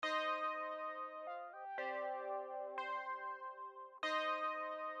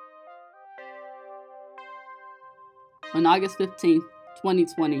On August 15,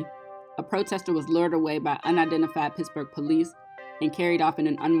 2020, a protester was lured away by unidentified Pittsburgh police and carried off in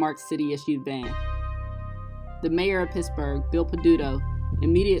an unmarked city-issued van. The mayor of Pittsburgh, Bill Peduto,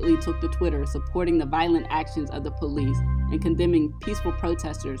 immediately took to Twitter supporting the violent actions of the police and condemning peaceful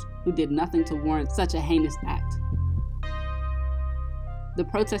protesters who did nothing to warrant such a heinous act. The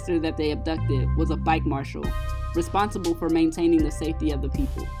protester that they abducted was a bike marshal, responsible for maintaining the safety of the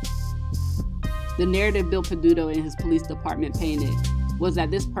people. The narrative Bill Peduto and his police department painted was that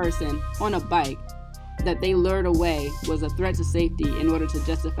this person, on a bike, that they lured away was a threat to safety in order to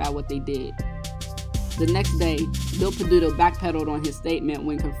justify what they did. The next day, Bill Peduto backpedaled on his statement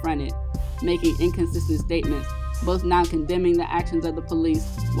when confronted, making inconsistent statements, both now condemning the actions of the police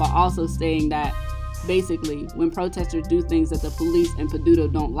while also saying that, basically, when protesters do things that the police and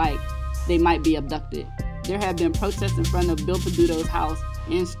Peduto don't like, they might be abducted. There have been protests in front of Bill Peduto's house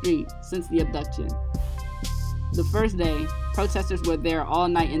and street since the abduction. The first day, protesters were there all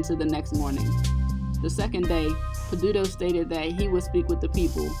night into the next morning. The second day, Peduto stated that he would speak with the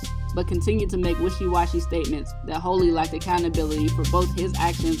people, but continued to make wishy-washy statements that wholly lacked accountability for both his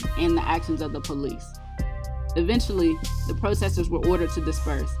actions and the actions of the police. Eventually, the protesters were ordered to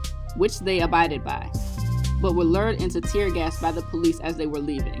disperse, which they abided by, but were lured into tear gas by the police as they were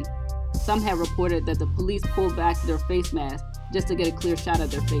leaving. Some have reported that the police pulled back their face masks just to get a clear shot of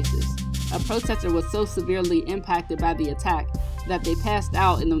their faces. A protester was so severely impacted by the attack that they passed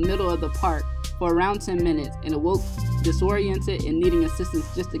out in the middle of the park for around 10 minutes and awoke disoriented and needing assistance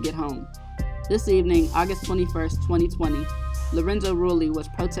just to get home. This evening, August 21st, 2020, Lorenzo Rulli was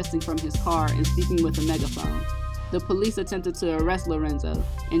protesting from his car and speaking with a megaphone. The police attempted to arrest Lorenzo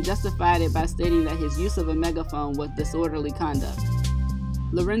and justified it by stating that his use of a megaphone was disorderly conduct.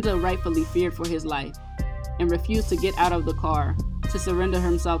 Lorenzo rightfully feared for his life and refused to get out of the car to surrender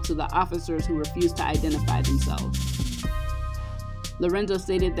himself to the officers who refused to identify themselves. Lorenzo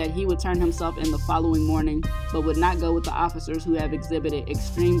stated that he would turn himself in the following morning, but would not go with the officers who have exhibited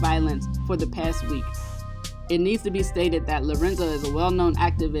extreme violence for the past week. It needs to be stated that Lorenzo is a well-known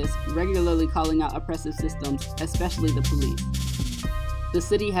activist, regularly calling out oppressive systems, especially the police. The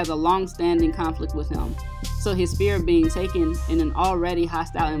city has a long-standing conflict with him, so his fear of being taken in an already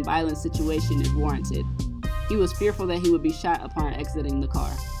hostile and violent situation is warranted. He was fearful that he would be shot upon exiting the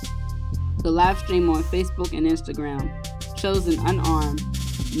car. The live stream on Facebook and Instagram shows an unarmed,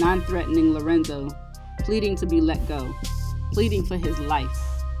 non-threatening Lorenzo pleading to be let go, pleading for his life.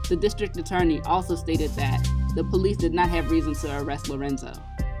 The district attorney also stated that the police did not have reason to arrest Lorenzo,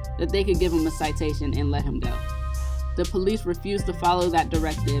 that they could give him a citation and let him go. The police refused to follow that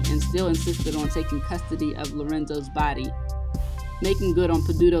directive and still insisted on taking custody of Lorenzo's body, making good on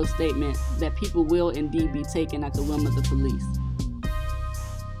Peduto's statement that people will indeed be taken at the whim of the police.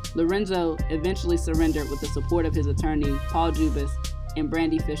 Lorenzo eventually surrendered with the support of his attorney, Paul Jubis, and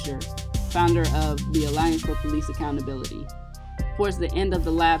Brandy Fisher, founder of the Alliance for Police Accountability. Towards the end of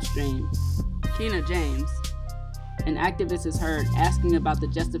the live stream, Keena James, an activist, is heard asking about the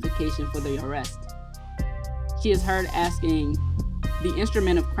justification for the arrest. She is heard asking, "The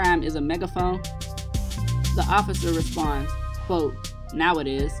instrument of crime is a megaphone?" The officer responds, quote, "Now it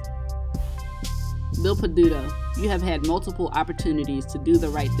is." Bill Peduto, you have had multiple opportunities to do the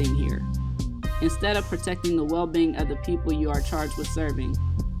right thing here. Instead of protecting the well-being of the people you are charged with serving,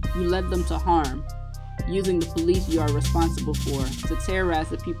 you led them to harm, using the police you are responsible for to terrorize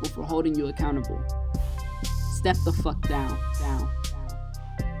the people for holding you accountable. Step the fuck down.